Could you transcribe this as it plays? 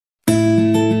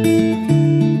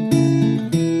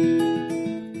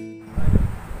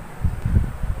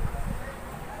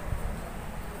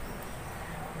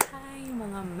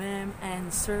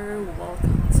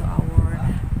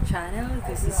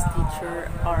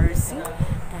RC,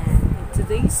 and in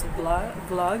today's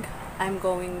vlog I'm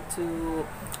going to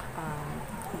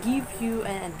give you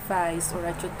an advice or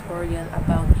a tutorial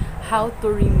about how to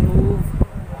remove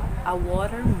a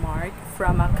watermark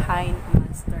from a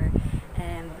KINEMASRER.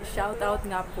 And shout out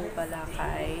nga po pala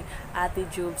kay Ate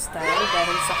Jube Style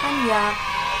dahil sa kanya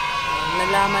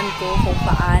nalaman ko kung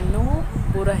paano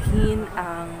burahin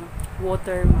ang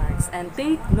watermarks. And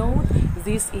take note,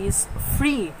 this is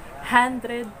free,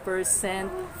 100%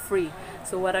 free.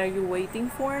 So what are you waiting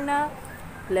for na?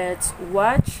 Let's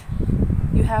watch.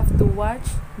 You have to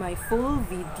watch my full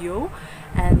video,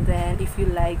 and then if you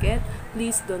like it,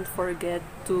 please don't forget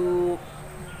to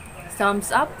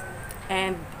thumbs up,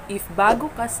 and if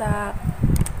bago ka sa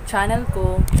channel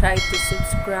ko, try to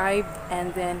subscribe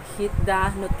and then hit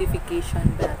the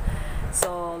notification bell.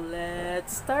 So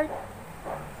let's start.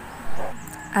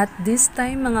 At this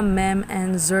time, mga mem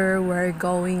and sir, we're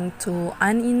going to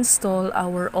uninstall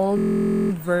our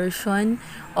old version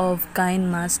of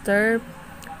KINEMASRER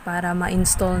para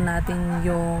ma-install natin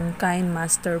yung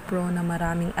KINEMASTER Pro na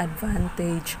maraming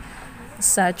advantage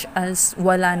such as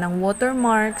wala ng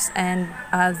watermarks and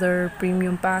other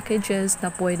premium packages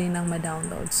na pwede nang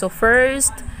ma-download. So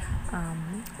first,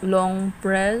 long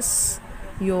press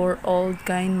your old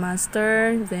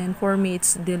KINEMASRER, then for me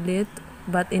it's delete,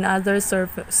 but in other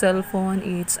cell phone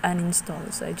it's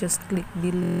uninstall. So I just click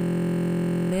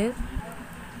delete.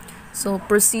 So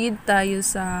proceed tayo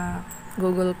sa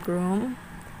Google Chrome.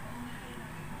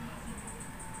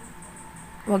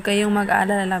 Huwag kayong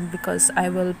mag-alala because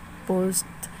I will post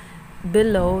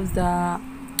below the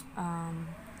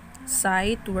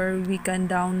site where we can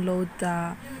download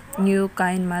the new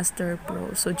KINEMASTER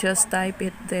Pro. So just type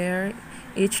it there,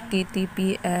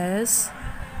 https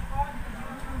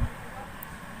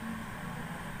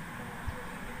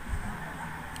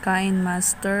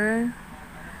KINEMASTER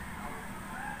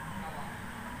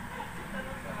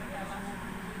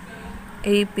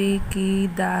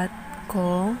apk.co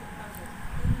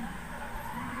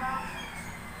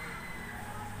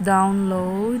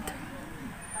download.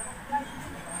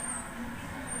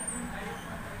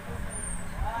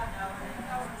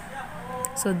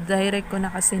 So direct ko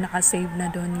na kasi nakasave na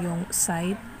doon yung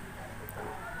site.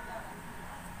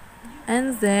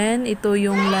 And then ito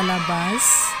yung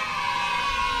lalabas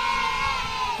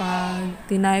pag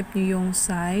tinype nyo yung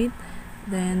site.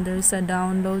 Then there's a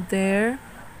download there,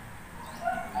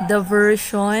 the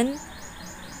version,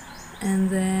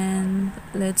 and then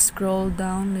let's scroll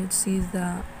down. Let's see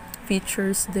the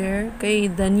features there. Okay,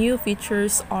 the new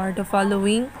features are the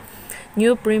following: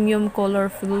 new premium color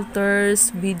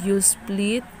filters, video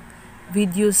split,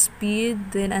 video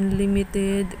speed, then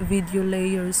unlimited video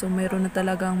layer. So mayroon na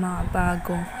talagang mga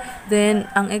bago. Then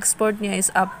ang export niya is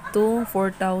up to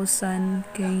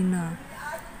 4,000k na.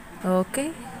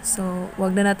 Okay, so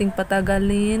wag na nating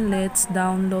patagalin. Let's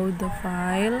download the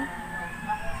file.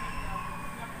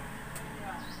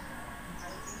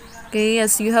 Okay,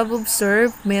 as you have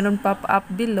observed, meron pop-up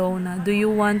below na do you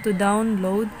want to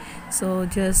download? So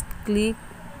just click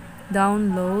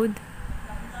download,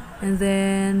 and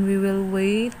then we will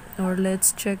wait, or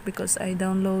let's check because I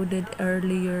downloaded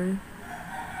earlier.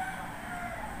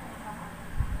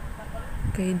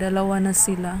 Okay, dalawa na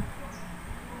sila.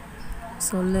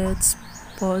 So let's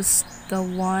pause the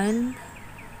one.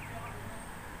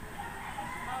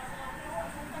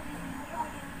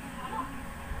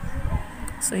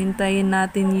 So, hintayin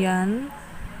natin yan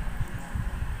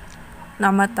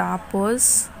na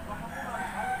matapos.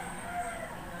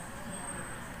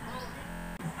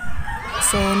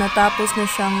 So, natapos na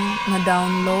siyang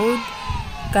na-download.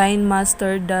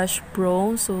 KINEMASTER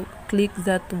Pro. So, click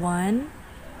that one.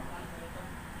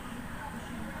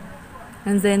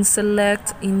 And then,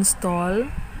 select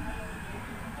install.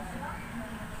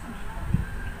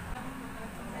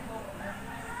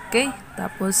 Okay,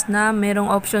 tapos na.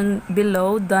 Merong option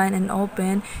below, done and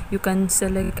open. You can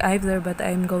select either, but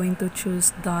I'm going to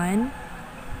choose done.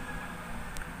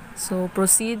 So,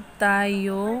 proceed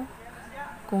tayo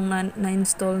kung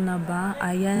na-install na ba.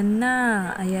 Ayan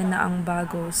na. Ayan na ang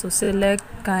bago. So, select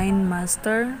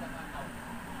KINEMASTER.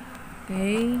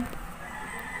 Okay.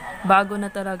 Bago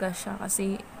na talaga siya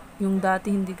kasi yung dati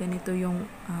hindi ganito yung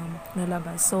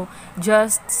nalabas. So,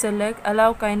 just select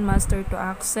allow KINEMASRER to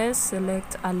access.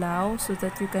 Select allow so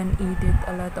that you can edit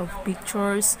a lot of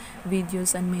pictures,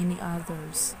 videos, and many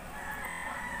others.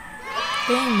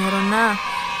 Okay, meron na.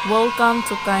 Welcome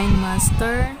to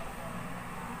KINEMASRER.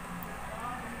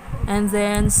 And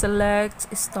then, select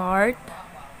start.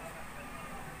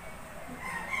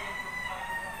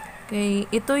 Okay,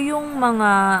 ito yung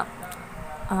mga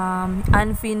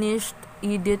unfinished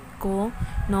edit ko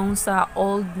nung sa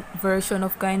old version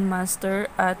of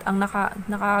KineMaster, at ang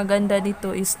nakakaganda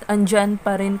dito is andyan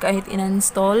pa rin kahit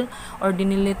in-install or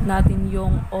dinilit natin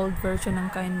yung old version ng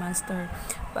KineMaster.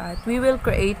 But we will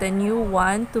create a new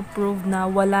one to prove na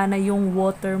wala na yung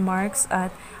watermarks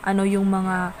at ano yung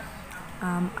mga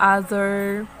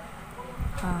other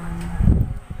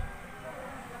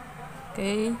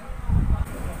okay,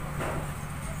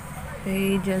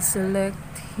 just select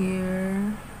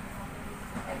here.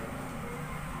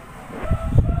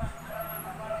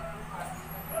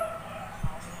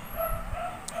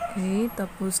 Okay,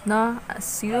 tapos na. As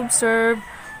you observe,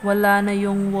 wala na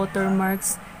yung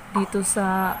watermarks dito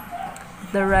sa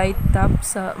the right top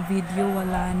sa video,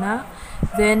 wala na.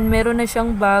 Then meron na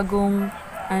siyang bagong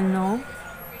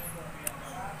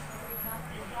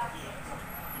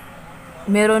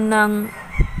meron ng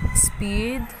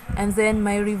speed, and then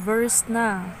may reverse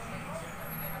na.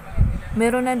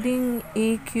 Meron na ding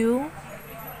EQ.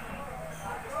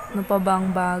 Ano pa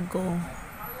bang bago?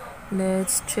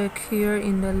 Let's check here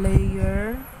in the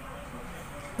layer.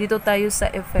 Dito tayo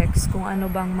sa effects kung ano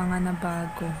bang mga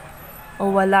nabago.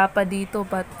 O wala pa dito,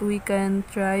 but we can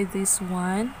try this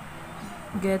one.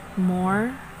 Get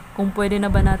more. Kung pwede na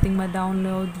ba nating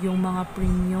ma-download yung mga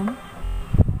premium.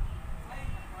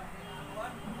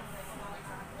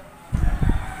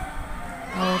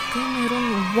 Okay, meron.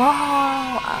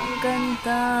 Wow! Ang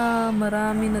ganda!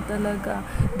 Marami na talaga.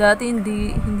 Dati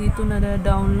hindi ito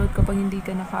na-download kapag hindi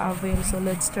ka naka-avail. So,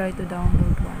 let's try to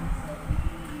download one.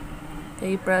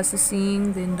 Okay,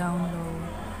 processing, then download.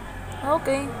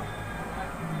 Okay.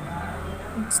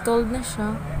 Installed na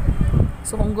siya.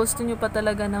 So, kung gusto nyo pa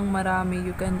talaga ng marami,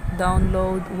 you can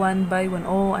download one by one.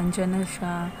 Oh, andyan na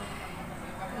siya.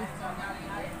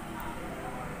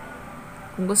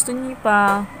 Kung gusto nyo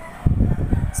pa,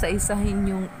 sa isahin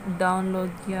yung download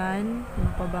yan. Ano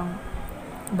pa bang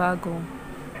bago?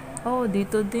 Oh,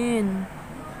 dito din.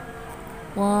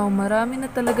 Wow, marami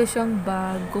na talaga siyang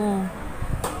bago.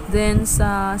 Then,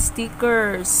 sa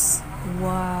stickers.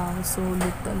 Wow,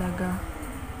 sulit talaga.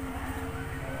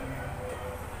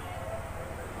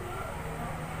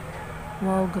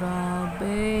 Wow,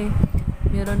 grabe.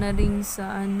 Meron na rin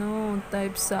sa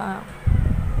type sa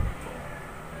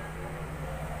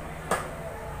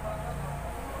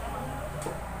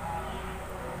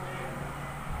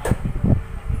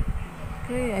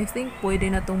okay, I think pwede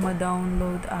na itong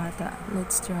ma-download ata.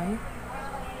 Let's try.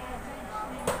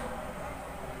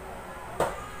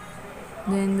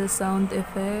 Then the sound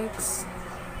effects,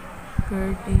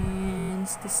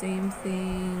 curtains, the same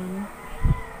thing.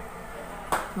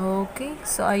 Okay,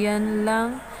 so ayan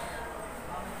lang.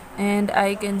 And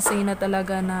I can say na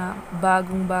talaga na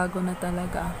bagong-bago na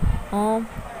talaga. Oh,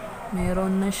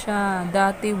 meron na siya.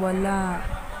 Dati wala.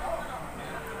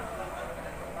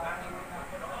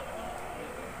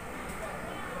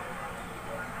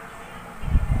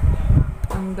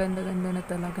 Ang ganda-ganda na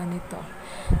talaga nito.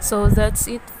 So, that's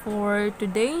it for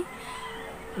today.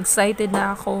 Excited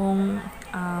na akong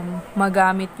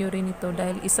magamit nyo rin ito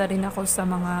dahil isa rin ako sa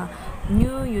mga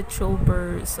new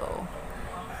YouTuber. So,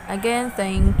 again,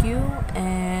 thank you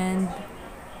and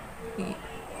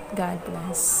God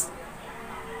bless.